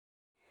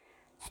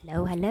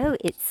Hello, hello.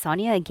 It's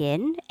Sonia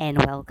again, and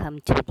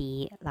welcome to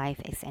the Life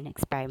is an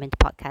Experiment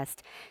podcast.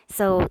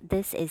 So,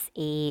 this is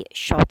a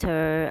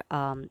shorter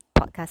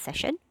podcast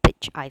session,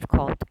 which I've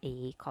called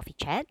a coffee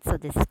chat. So,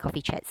 this is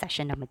coffee chat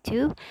session number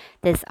two.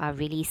 These are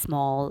really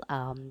small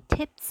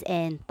tips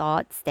and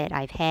thoughts that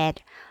I've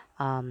had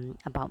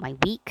about my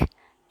week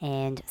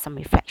and some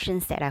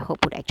reflections that I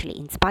hope would actually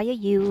inspire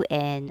you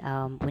and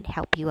would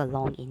help you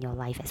along in your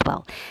life as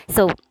well.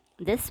 So,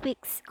 this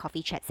week's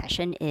coffee chat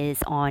session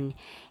is on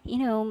you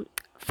know,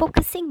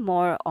 focusing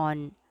more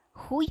on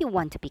who you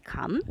want to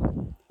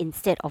become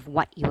instead of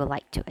what you would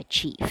like to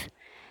achieve.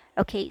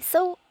 Okay,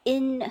 so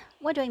in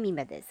what do I mean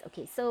by this?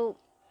 Okay, so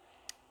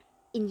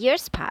in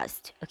years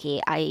past,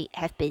 okay, I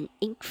have been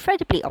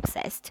incredibly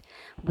obsessed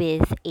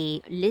with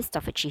a list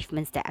of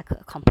achievements that I could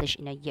accomplish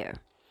in a year.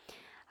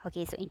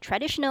 Okay, so in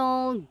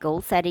traditional goal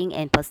setting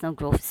and personal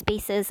growth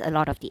spaces, a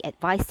lot of the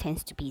advice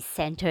tends to be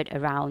centered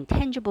around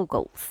tangible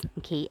goals,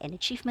 okay, and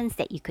achievements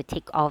that you could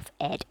take off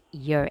at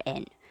year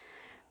end,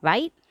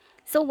 right?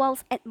 So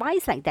whilst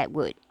advice like that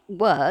would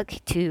work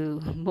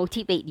to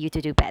motivate you to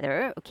do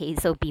better, okay,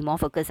 so be more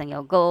focused on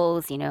your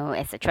goals,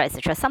 etc.,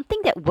 etc. Something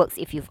that works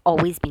if you've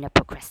always been a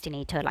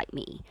procrastinator like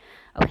me.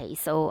 Okay,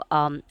 so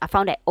I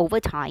found that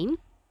over time,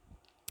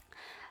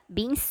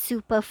 being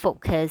super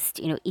focused,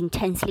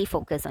 intensely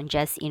focused on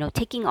just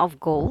taking off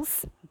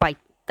goals by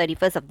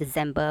 31st of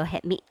December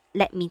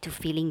led me to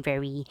feeling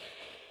very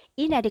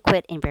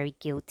inadequate and very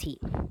guilty.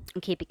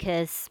 Okay,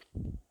 because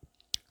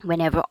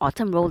whenever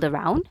autumn rolled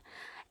around,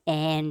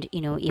 and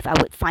if I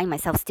would find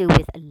myself still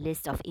with a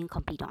list of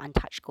incomplete or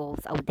untouched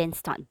goals, I would then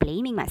start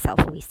blaming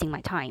myself for wasting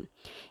my time.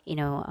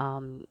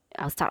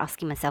 I'll start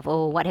asking myself,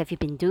 oh, what have you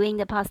been doing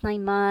the past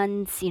 9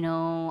 months?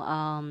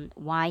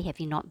 Why have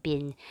you not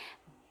been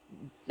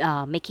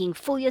making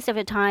full use of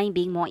your time,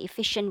 being more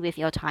efficient with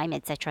your time,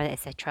 etc.,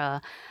 etc.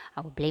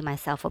 I would blame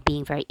myself for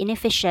being very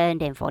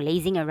inefficient and for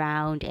lazing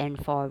around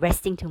and for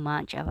resting too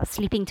much or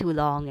sleeping too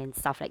long and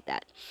stuff like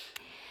that,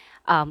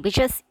 which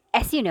is,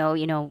 as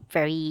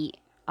very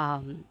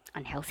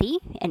unhealthy,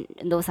 and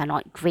those are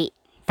not great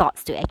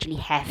thoughts to actually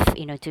have,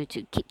 to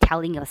keep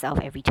telling yourself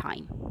every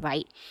time,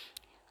 right?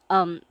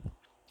 Um,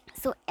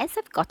 so as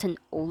I've gotten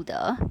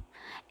older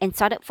and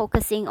started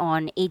focusing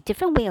on a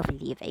different way of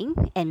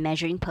living and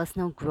measuring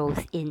personal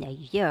growth in a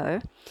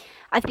year,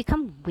 I've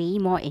become way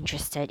more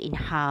interested in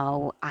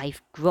how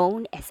I've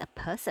grown as a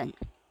person.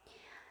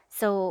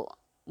 So,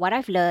 what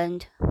I've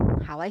learned,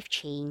 how I've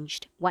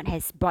changed, what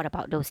has brought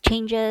about those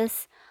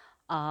changes,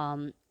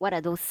 what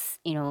are those,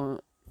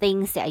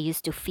 things that I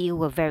used to feel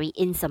were very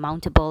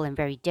insurmountable and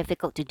very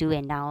difficult to do,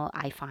 and now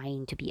I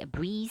find to be a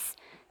breeze,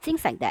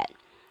 things like that.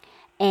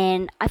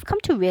 And I've come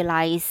to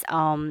realize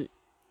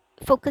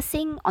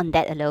focusing on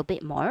that a little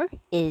bit more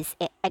is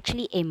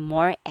actually a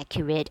more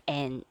accurate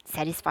and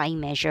satisfying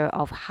measure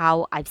of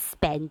how I've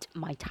spent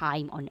my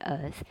time on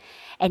earth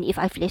and if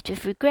I've lived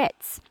with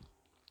regrets.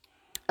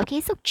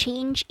 Okay, so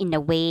change in the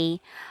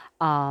way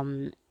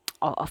um,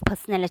 of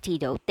personality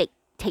though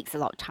takes a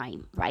lot of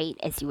time, right?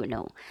 As you would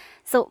know.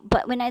 So,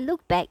 but when I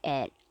look back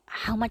at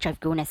how much I've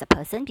grown as a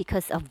person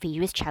because of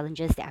various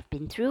challenges that I've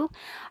been through,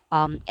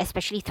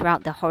 especially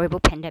throughout the horrible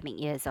pandemic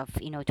years of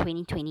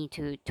 2020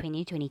 to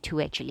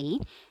 2022,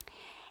 actually,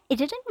 it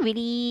didn't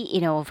really,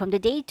 from the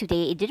day to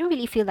day, it didn't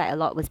really feel like a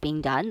lot was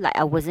being done. Like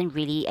I wasn't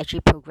really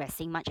actually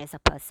progressing much as a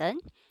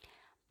person.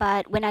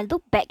 But when I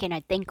look back and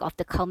I think of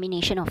the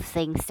culmination of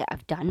things that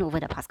I've done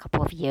over the past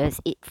couple of years,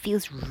 it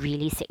feels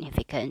really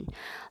significant.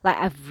 Like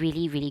I've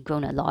really, really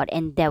grown a lot.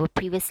 And there were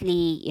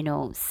previously,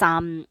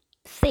 some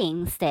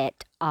things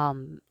that,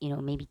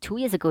 maybe 2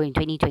 years ago in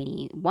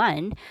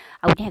 2021,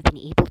 I wouldn't have been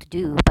able to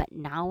do. But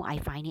now I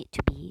find it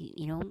to be,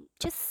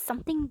 just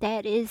something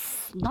that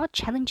is not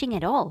challenging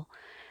at all,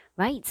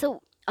 right?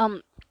 So,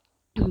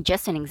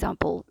 just an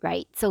example,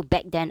 right? So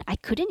back then, I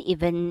couldn't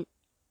even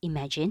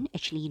imagine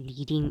actually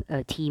leading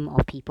a team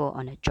of people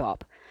on a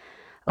job.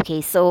 Okay,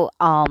 so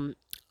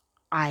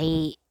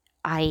I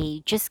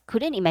I just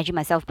couldn't imagine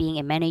myself being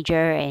a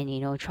manager and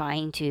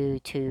trying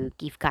to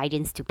give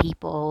guidance to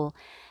people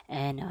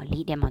and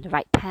lead them on the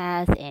right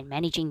path and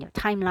managing their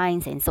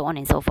timelines and so on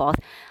and so forth.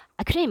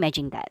 I couldn't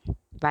imagine that,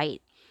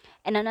 right?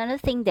 And another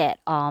thing that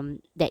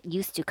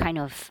used to kind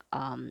of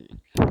I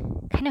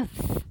don't know,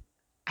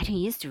 it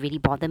used to really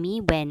bother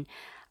me when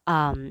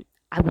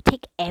I would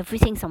take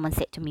everything someone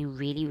said to me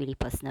really, really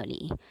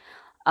personally.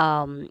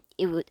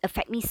 It would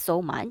affect me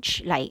so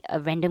much, like a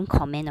random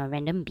comment or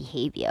random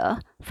behavior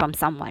from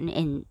someone,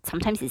 and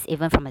sometimes it's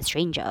even from a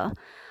stranger.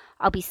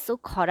 I'll be so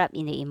caught up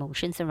in the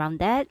emotions around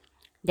that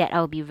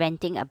I'll be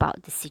ranting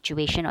about the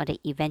situation or the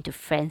event to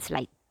friends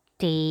like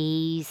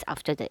days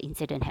after the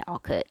incident had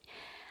occurred.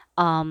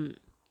 Um,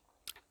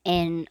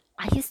 and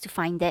I used to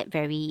find that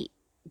very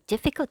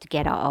difficult to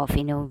get out of,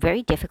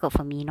 very difficult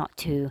for me not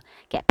to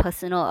get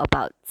personal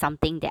about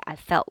something that I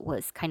felt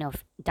was kind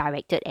of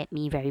directed at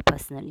me very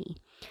personally.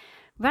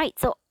 Right.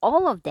 So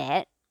all of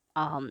that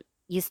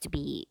used to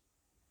be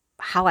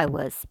how I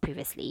was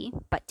previously.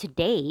 But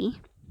today,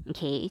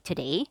 okay,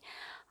 today,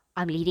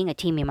 I'm leading a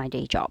team in my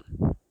day job.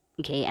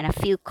 Okay, and I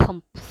feel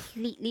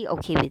completely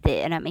okay with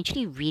it, and I'm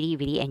actually really,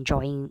 really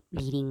enjoying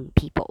leading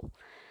people.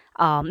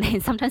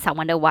 And sometimes I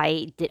wonder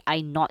why did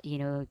I not,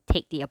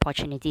 take the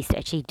opportunities to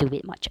actually do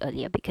it much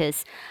earlier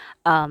because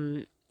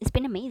it's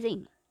been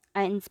amazing.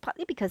 And it's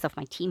partly because of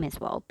my team as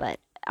well, but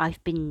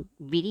I've been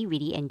really,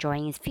 really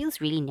enjoying it. It feels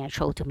really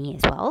natural to me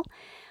as well.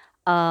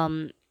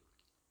 Um,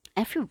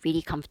 I feel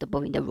really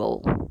comfortable in the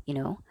role,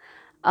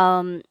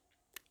 Um,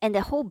 and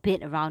the whole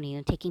bit around,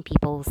 taking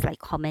people's like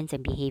comments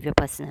and behavior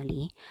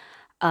personally,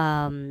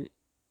 um,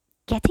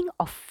 getting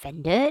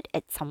offended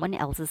at someone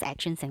else's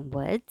actions and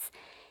words,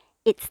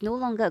 it's no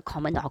longer a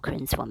common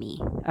occurrence for me,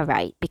 all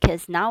right?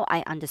 Because now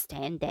I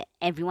understand that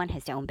everyone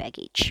has their own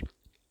baggage,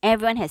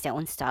 everyone has their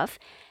own stuff,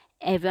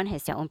 everyone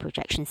has their own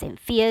projections and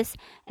fears,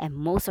 and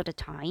most of the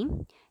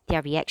time,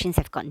 their reactions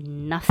have got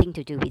nothing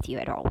to do with you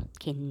at all.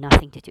 Okay,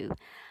 nothing to do.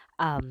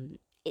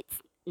 It's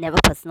never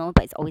personal,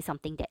 but it's always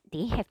something that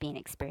they have been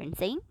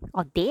experiencing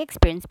or they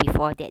experienced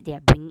before that they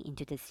are bringing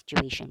into the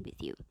situation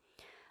with you,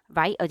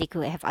 right? Or they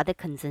could have other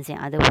concerns and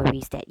other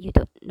worries that you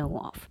don't know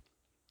of.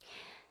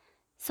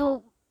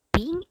 So,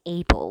 being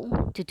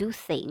able to do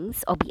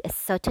things or be a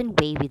certain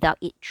way without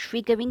it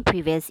triggering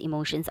previous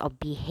emotions or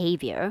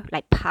behavior,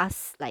 like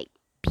past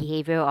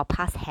behavior or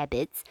past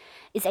habits,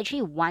 is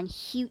actually one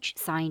huge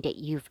sign that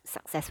you've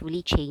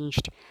successfully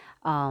changed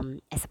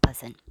as a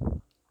person.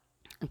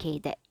 Okay,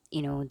 that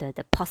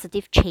the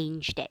positive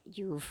change that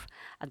you've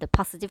the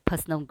positive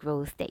personal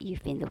growth that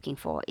you've been looking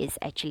for is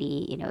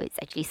actually it's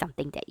actually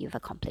something that you've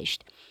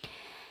accomplished.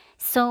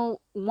 So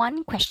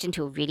one question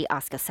to really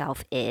ask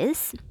yourself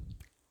is,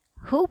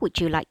 who would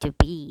you like to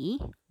be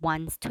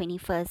once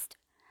 21st,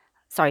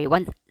 sorry,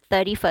 once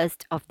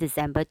 31st of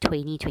December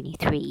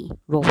 2023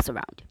 rolls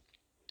around?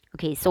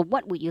 Okay, so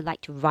what would you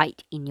like to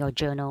write in your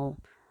journal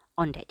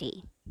on that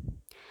day?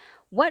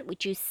 What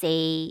would you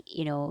say,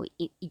 you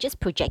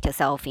just project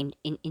yourself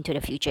into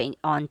the future,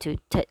 into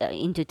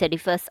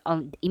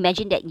 31st,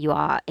 imagine that you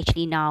are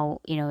actually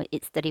now,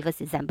 it's 31st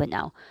December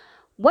now.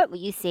 What would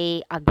you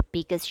say are the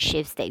biggest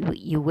shifts that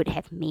you would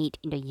have made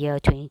in the year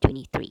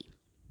 2023?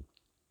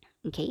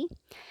 Okay,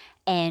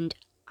 and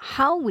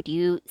how would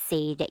you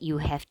say that you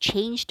have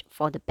changed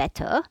for the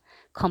better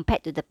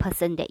compared to the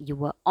person that you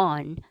were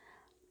on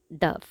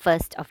the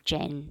 1st of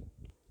Jan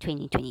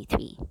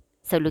 2023?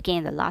 So looking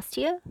at the last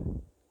year,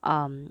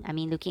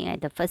 looking at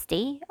the first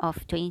day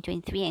of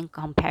 2023 and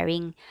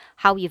comparing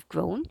how you've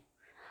grown,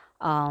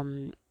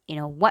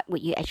 what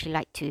would you actually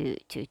like to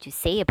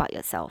say about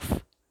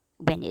yourself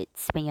when you're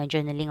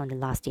journaling on the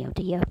last day of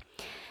the year?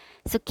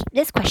 So keep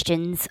these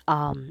questions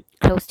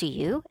close to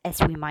you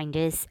as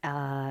reminders,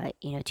 to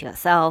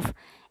yourself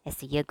as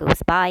the year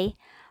goes by.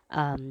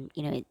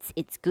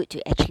 It's good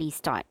to actually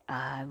start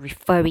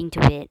referring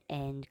to it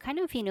and kind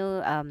of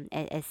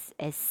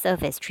as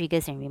serve as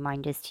triggers and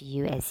reminders to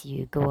you as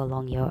you go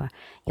along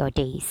your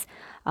days.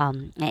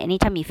 And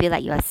anytime you feel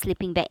like you are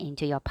slipping back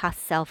into your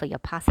past self or your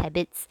past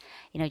habits,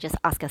 just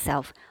ask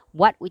yourself,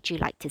 what would you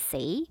like to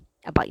say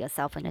about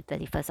yourself on the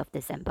 31st of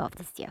December of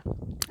this year?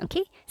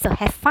 Okay, so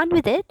have fun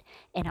with it,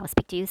 and I'll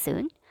speak to you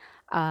soon.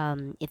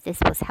 If this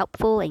was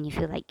helpful and you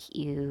feel like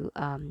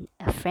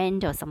a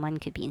friend or someone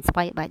could be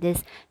inspired by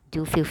this,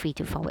 do feel free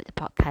to forward the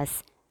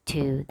podcast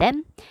to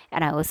them.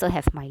 And I also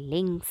have my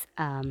links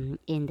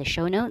in the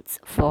show notes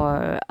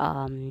for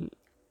a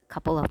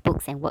couple of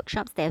books and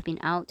workshops that have been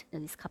out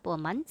in this couple of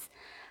months,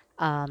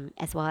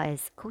 as well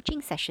as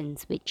coaching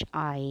sessions, which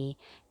I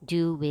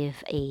do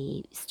with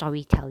a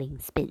storytelling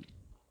spin.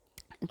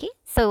 Okay,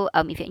 so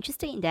if you're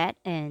interested in that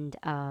and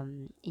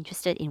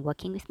interested in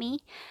working with me,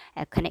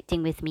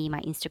 connecting with me, my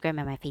Instagram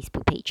and my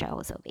Facebook page are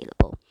also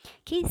available.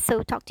 Okay,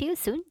 so talk to you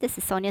soon. This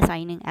is Sonia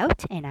signing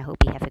out, and I hope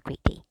you have a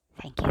great day.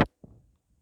 Thank you.